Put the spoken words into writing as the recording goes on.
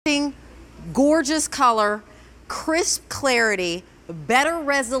gorgeous color, crisp clarity, better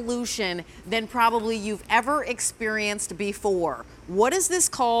resolution than probably you've ever experienced before. What is this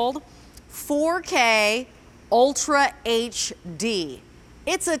called? 4K Ultra HD.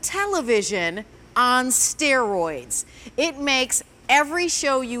 It's a television on steroids. It makes every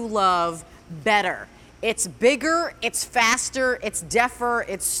show you love better. It's bigger, it's faster, it's deafer,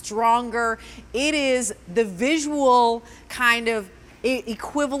 it's stronger. It is the visual kind of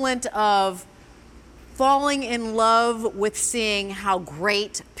equivalent of falling in love with seeing how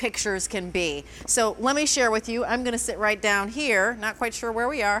great pictures can be. So let me share with you. I'm going to sit right down here. Not quite sure where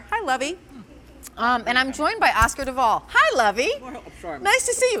we are. Hi, Lovey. And I'm joined by Oscar Duvall. Hi, Lovey. Nice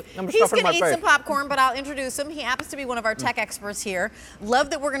to see you. He's going to eat some popcorn, but I'll introduce him. He happens to be one of our tech experts here.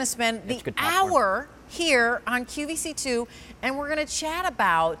 Love that we're going to spend the hour here on QVC2, and we're going to chat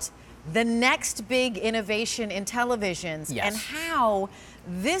about the next big innovation in televisions and how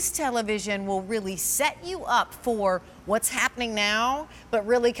this television will really set you up for what's happening now, but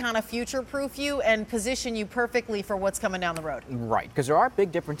really kind of future-proof you and position you perfectly for what's coming down the road. Right, because there are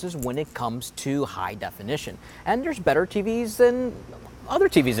big differences when it comes to high definition. And there's better TVs than other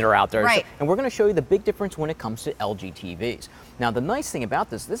TVs that are out there. Right. And we're going to show you the big difference when it comes to LG TVs. Now, the nice thing about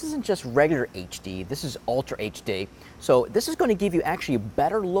this isn't just regular HD, this is Ultra HD. So this is going to give you actually a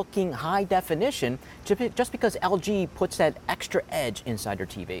better looking high definition just because LG puts that extra edge inside their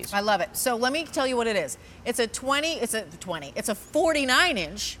TVs. I love it. So let me tell you what it is. It's a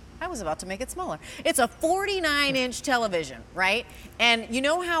 49-inch. I was about to make it smaller. It's a 49-inch television, right? And you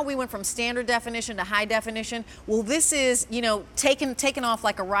know how we went from standard definition to high definition? Well, this is, you know, taken off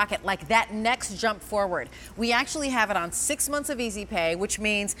like a rocket, like that next jump forward. We actually have it on 6 months of Easy Pay, which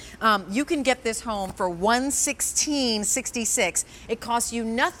means you can get this home for $116.66. It costs you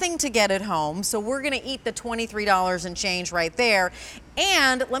nothing to get it home, so we're going to eat the $23 and change right there.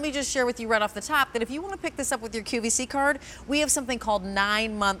 And let me just share with you right off the top that if you want to pick this up with your QVC card, we have something called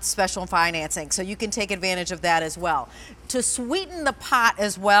 9-month special financing, so you can take advantage of that as well. To sweeten the pot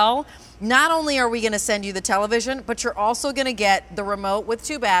as well, not only are we going to send you the television, but you're also going to get the remote with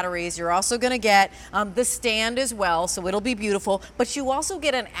 2 batteries. You're also going to get the stand as well, so it'll be beautiful. But you also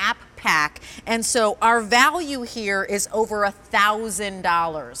get an app pack, and so our value here is over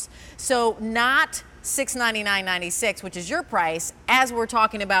 $1,000. So not $699.96, which is your price. As we're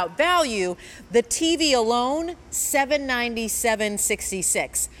talking about value, the TV alone,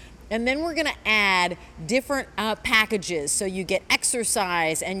 $797.66. And then we're going to add different packages. So you get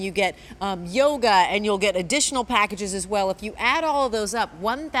exercise and you get yoga, and you'll get additional packages as well. If you add all of those up,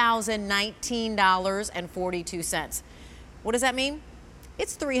 $1,019.42. What does that mean?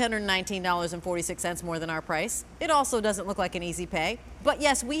 It's $319.46 more than our price. It also doesn't look like an Easy Pay, but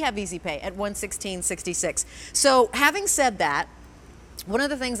yes, we have Easy Pay at $116.66. So having said that, one of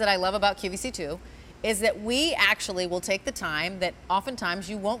the things that I love about QVC2 is that we actually will take the time that oftentimes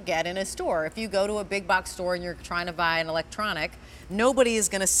you won't get in a store. If you go to a big box store and you're trying to buy an electronic, nobody is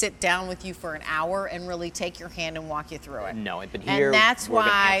going to sit down with you for an hour and really take your hand and walk you through it. No, but here and that's we're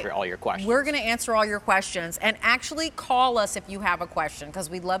going to why answer all your questions. We're going to answer all your questions, and actually call us if you have a question, because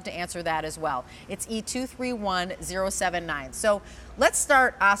we'd love to answer that as well. It's E231079. So let's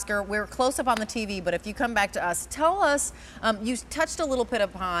start, Oscar. We're close up on the TV, but if you come back to us, tell us, you touched a little bit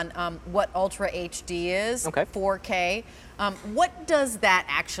upon what Ultra HD is, 4K. What does that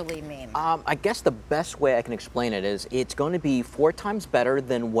actually mean? I guess the best way I can explain it is it's going to be 4 times better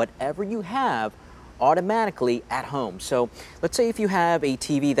than whatever you have automatically at home. So let's say if you have a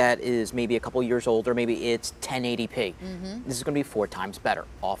TV that is maybe a couple years old, or maybe it's 1080p. This is going to be 4 times better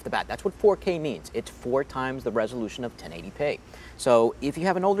off the bat. That's what 4K means. It's 4 times the resolution of 1080p. So if you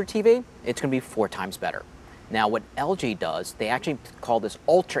have an older TV, it's going to be 4 times better. Now what LG does, they actually call this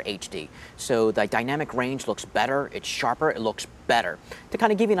Ultra HD. So the dynamic range looks better, it's sharper, it looks better. To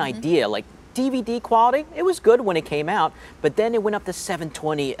kind of give you an idea, like DVD quality, it was good when it came out, but then it went up to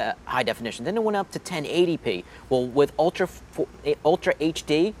 720 high definition, then it went up to 1080p. Well, with Ultra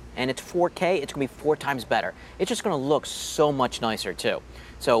HD and it's 4K, it's going to be 4 times better. It's just going to look so much nicer too.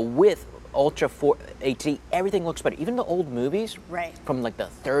 So with Ultra 4 HD, everything looks better. Even the old movies from like the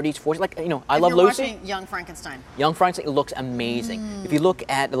 30s, 40s, like, you know, I Love Lucy. Watching Young Frankenstein. Young Frankenstein, it looks amazing. If you look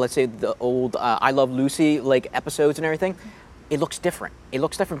at, let's say, the old I Love Lucy like episodes and everything, it looks different. It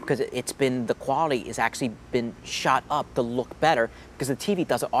looks different because the quality has actually been shot up to look better, because the TV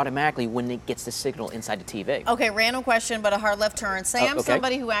does it automatically when it gets the signal inside the TV. Okay, random question, but a hard left turn. Say I'm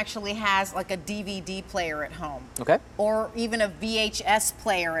somebody who actually has like a DVD player at home. Or even a VHS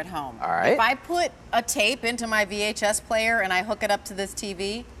player at home. All right. If I put a tape into my VHS player and I hook it up to this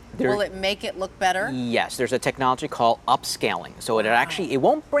TV, Will it make it look better? Yes, there's a technology called upscaling. So it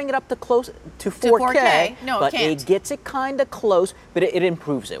won't bring it up to close to 4K, No, but it can't. it gets it kind of close, but it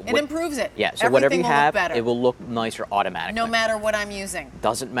improves it. It improves it. Yeah, so Everything whatever you will have, look better. it will look nicer automatically. No matter what I'm using.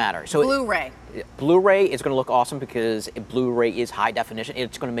 Doesn't matter. So Blu-ray. Blu-ray is going to look awesome because Blu-ray is high definition.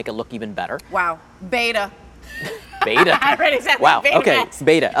 It's going to make it look even better. Wow. Beta. Beta. I read exactly. Wow. Beta Okay. Max.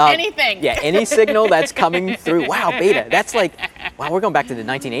 Beta. Anything. Yeah. Any signal that's coming through. Wow. Beta. That's like. Wow. We're going back to the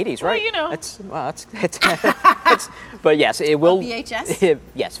 1980s, right? Well, you know. But yes, it will. VHS.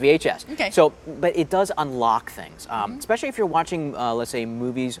 Yes, VHS. Okay. So, but it does unlock things, especially if you're watching, let's say,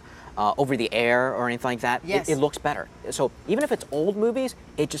 movies over the air or anything like that. Yes. It looks better. So even if it's old movies,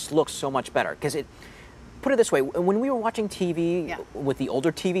 it just looks so much better because it. Put it this way: when we were watching TV with the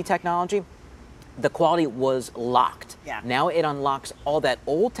older TV technology, the quality was locked. Yeah. Now it unlocks all that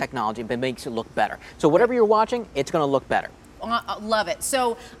old technology but makes it look better. So whatever you're watching, it's going to look better. Love it.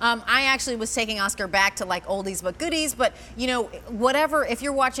 So I actually was taking Oscar back to like oldies but goodies, but you know, whatever. If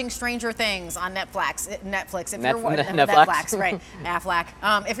you're watching Stranger Things on Netflix, if you're Netflix, right? Affleck.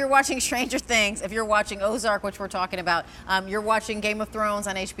 If you're watching Stranger Things, if you're watching Ozark, which we're talking about, you're watching Game of Thrones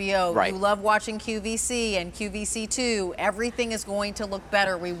on HBO. Right. You love watching QVC and QVC2. Everything is going to look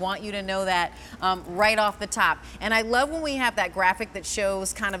better. We want you to know that right off the top. And I love when we have that graphic that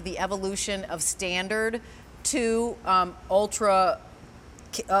shows kind of the evolution of standard to ultra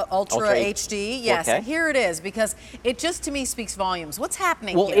HD. Yes, 4K. and here it is because it just to me speaks volumes. What's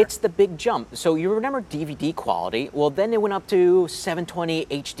happening Well, here? it's the big jump. So you remember DVD quality? Well, then it went up to 720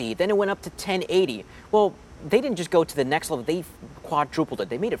 HD. Then it went up to 1080. Well, they didn't just go to the next level. They quadrupled it.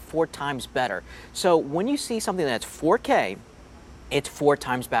 They made it 4 times better. So when you see something that's 4K, it's 4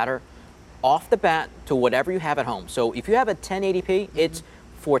 times better off the bat to whatever you have at home. So if you have a 1080p, it's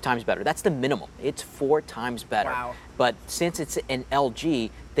 4 times better. That's the minimum. It's 4 times better. Wow. But since it's an LG,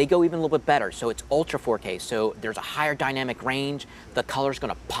 they go even a little bit better. So it's ultra 4K. So there's a higher dynamic range. The color's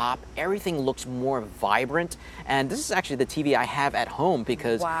going to pop. Everything looks more vibrant. And this is actually the TV I have at home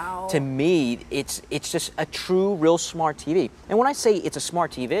because to me, it's just a true, real smart TV. And when I say it's a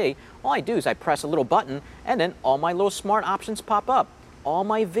smart TV, all I do is I press a little button and then all my little smart options pop up. All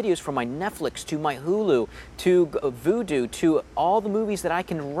my videos from my Netflix to my Hulu to Vudu to all the movies that I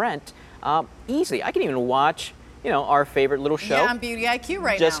can rent easily. I can even watch, our favorite little show. Yeah, on Beauty IQ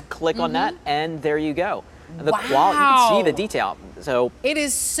right now. Just click on that and there you go. The quality, you can see the detail. So it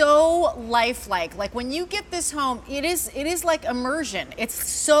is so lifelike. Like when you get this home, it is like immersion. It's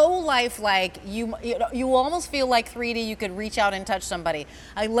so lifelike. You almost feel like 3D. You could reach out and touch somebody.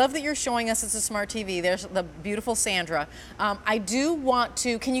 I love that you're showing us it's a smart TV. There's the beautiful Sandra. I do want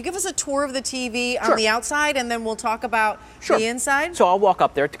to. Can you give us a tour of the TV on the outside, and then we'll talk about the inside? So I'll walk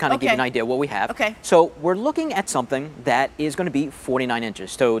up there to kind of give you an idea of what we have. Okay. So we're looking at something that is going to be 49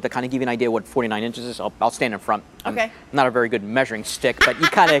 inches. So to kind of give you an idea what 49 inches is, I'll stand in front. Okay. I'm not a very good measuring stick, but you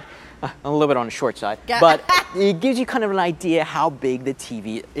kind of, a little bit on the short side. But it gives you kind of an idea how big the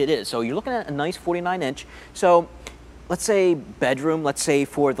TV it is. So you're looking at a nice 49 inch. So let's say bedroom, let's say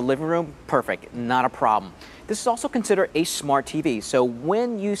for the living room, perfect, not a problem. This is also considered a smart TV. So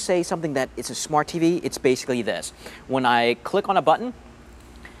when you say something that it's a smart TV, it's basically this. When I click on a button,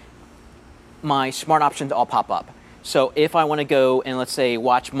 my smart options all pop up. So if I want to go and let's say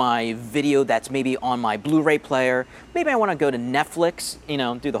watch my video that's maybe on my Blu-ray player, maybe I want to go to Netflix,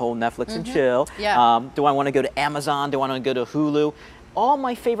 do the whole Netflix and chill. Yeah. Do I want to go to Amazon? Do I want to go to Hulu? All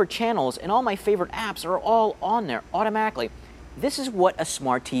my favorite channels and all my favorite apps are all on there automatically. This is what a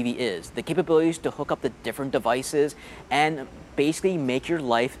smart TV is. The capabilities to hook up the different devices and basically make your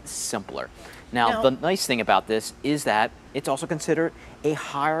life simpler. Now, the nice thing about this is that it's also considered a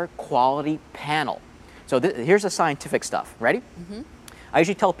higher quality panel. So here's the scientific stuff. Ready? I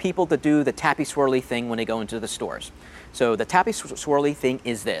usually tell people to do the tappy swirly thing when they go into the stores. So the tappy swirly thing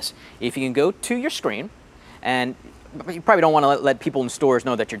is this. If you can go to your screen, and you probably don't want to let people in stores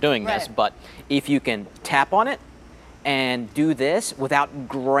know that you're doing this, but if you can tap on it and do this without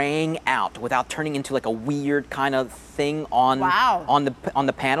graying out, without turning into like a weird kind of thing on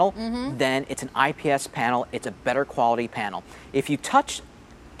the panel, then it's an IPS panel. It's a better quality panel. If you touch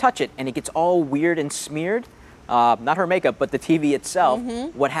it and it gets all weird and smeared, not her makeup, but the TV itself,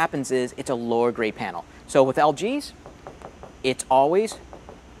 what happens is it's a lower grade panel. So with LGs, it's always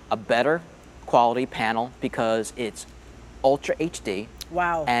a better quality panel because it's Ultra HD.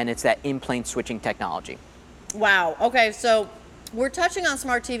 Wow. And it's that in-plane switching technology. Wow. Okay, so we're touching on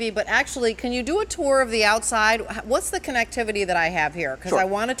smart TV, but actually, can you do a tour of the outside? What's the connectivity that I have here? Because Sure. I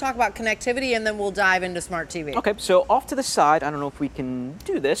want to talk about connectivity, and then we'll dive into smart TV. Okay, so off to the side, I don't know if we can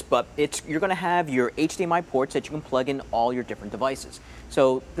do this, but you're going to have your HDMI ports that you can plug in all your different devices.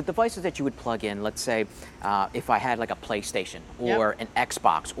 So the devices that you would plug in, let's say, if I had like a PlayStation or an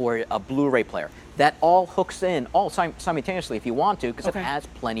Xbox or a Blu-ray player, that all hooks in all simultaneously if you want to, because it has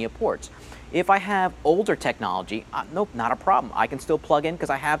plenty of ports. If I have older technology, nope, not a problem. I can still plug in because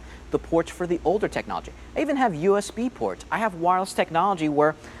I have the ports for the older technology. I even have USB ports. I have wireless technology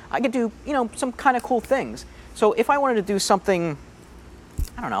where I can do, some kind of cool things. So if I wanted to do something,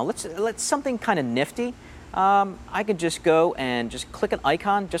 I don't know, let's something kind of nifty, I could just go and just click an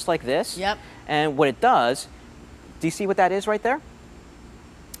icon just like this. Yep. And what it does, do you see what that is right there?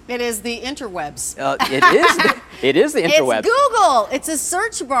 It is the interwebs. It is the interwebs. It's Google. It's a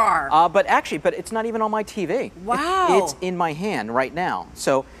search bar. But it's not even on my TV. Wow. It's in my hand right now.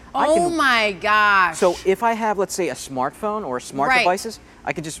 So my gosh. So if I have, let's say, a smartphone or smart devices,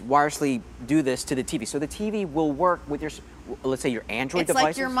 I could just wirelessly do this to the TV. So the TV will work with your, let's say, your Android devices.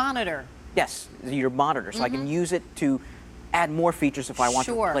 It's like your monitor. Yes, your monitor. So I can use it to add more features if I want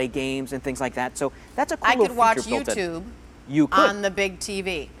to play games and things like that. So that's a cool little feature built in. I could watch YouTube. You could. On the big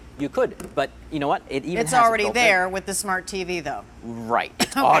TV. You could, but you know what? It's already there with the smart TV, though. Right.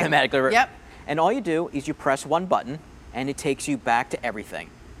 It's automatically. Yep. And all you do is you press one button, and it takes you back to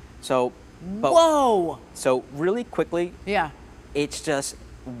everything. So. Whoa. So really quickly. Yeah. It's just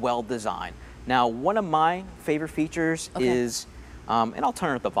well designed. Now, one of my favorite features is, and I'll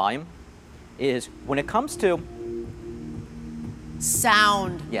turn up the volume, is when it comes to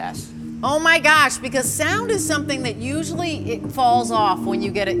sound. Yes. Oh my gosh, because sound is something that usually it falls off when you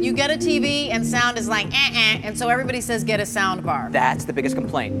get it. You get a TV and sound is like and so everybody says get a sound bar. That's the biggest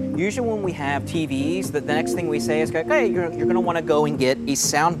complaint. Usually when we have TVs, the next thing we say is, hey, you're going to want to go and get a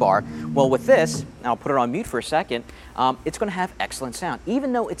sound bar. Well, with this, and I'll put it on mute for a second, it's going to have excellent sound.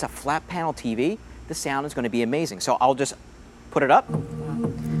 Even though it's a flat panel TV, the sound is going to be amazing. So I'll just put it up,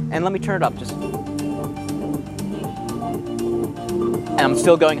 and let me turn it up. And I'm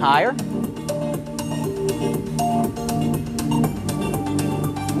still going higher.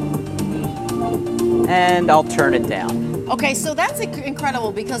 And I'll turn it down. Okay, so that's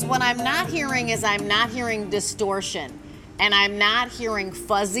incredible because what I'm not hearing is I'm not hearing distortion, and I'm not hearing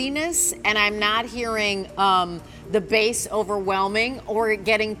fuzziness, and I'm not hearing the bass overwhelming or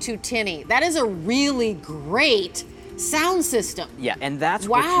getting too tinny. That is a really great sound system. Yeah, and that's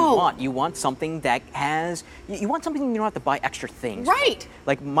what you want. You want something that has, you want something you don't have to buy extra things. Right.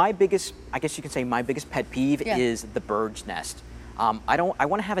 Like my biggest, I guess you could say my biggest pet peeve is the bird's nest. I want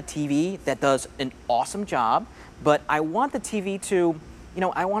to have a TV that does an awesome job, but I want the TV to, I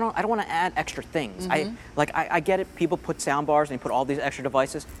don't want to add extra things. I get it, people put sound bars and they put all these extra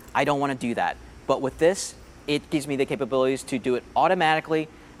devices. I don't want to do that. But with this, it gives me the capabilities to do it automatically,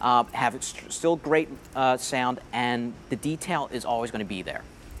 have it still great sound, and the detail is always going to be there.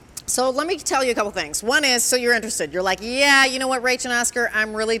 So let me tell you a couple things. One is, so you're interested. You're like, yeah, you know what, Rach and Oscar,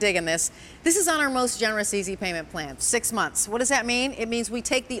 I'm really digging this. This is on our most generous easy payment plan, 6 months. What does that mean? It means we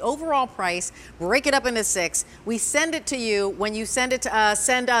take the overall price, break it up into 6. We send it to you. When you send it to us,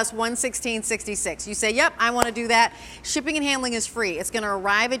 send us $116.66. You say, yep, I want to do that. Shipping and handling is free. It's going to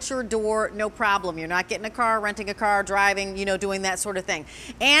arrive at your door, no problem. You're not getting a car, renting a car, driving, doing that sort of thing.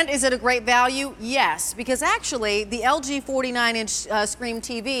 And is it a great value? Yes, because actually the LG 49-inch screen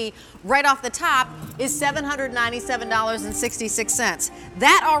TV right off the top is $797.66.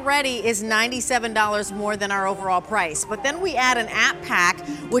 That already is $97 more than our overall price. But then we add an app pack,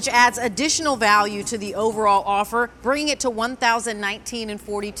 which adds additional value to the overall offer, bringing it to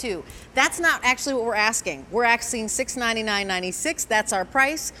 $1,019.42. That's not actually what we're asking. We're asking $699.96. That's our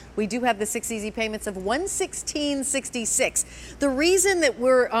price. We do have the 6 easy payments of $116.66. The reason that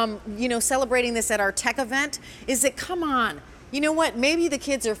we're, celebrating this at our tech event is that, come on, you know what? Maybe the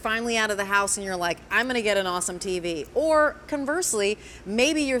kids are finally out of the house and you're like, I'm going to get an awesome TV. Or conversely,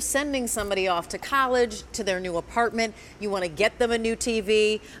 maybe you're sending somebody off to college, to their new apartment. You want to get them a new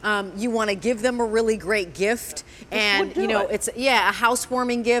TV. You want to give them a really great gift. And, it's a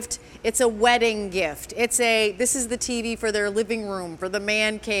housewarming gift. It's a wedding gift. This is the TV for their living room, for the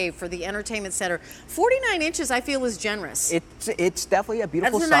man cave, for the entertainment center. 49 inches, I feel, is generous. It's definitely a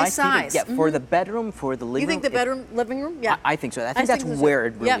beautiful size. That's a nice size. Yeah, for the bedroom, for the living room. You think the bedroom, living room? Yeah. I think so. I think that's where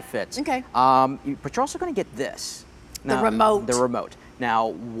it really fits. Okay. But you're also going to get this. The remote. The remote. Now,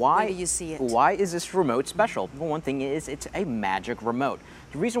 why Wait till you see it. Why is this remote special? Well, one thing is it's a magic remote.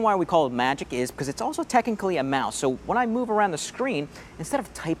 The reason why we call it magic is because it's also technically a mouse. So when I move around the screen, instead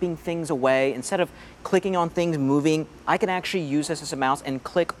of typing things away, instead of clicking on things moving, I can actually use this as a mouse and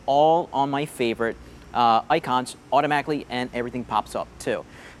click all on my favorite icons automatically, and everything pops up too.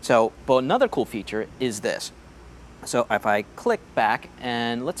 So, but another cool feature is this. So if I click back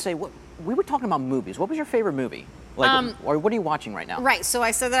and let's say we were talking about movies. What was your favorite movie? Like, or what are you watching right now? Right. So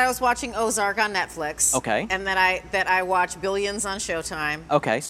I said that I was watching Ozark on Netflix. Okay. And that I watch Billions on Showtime. Okay.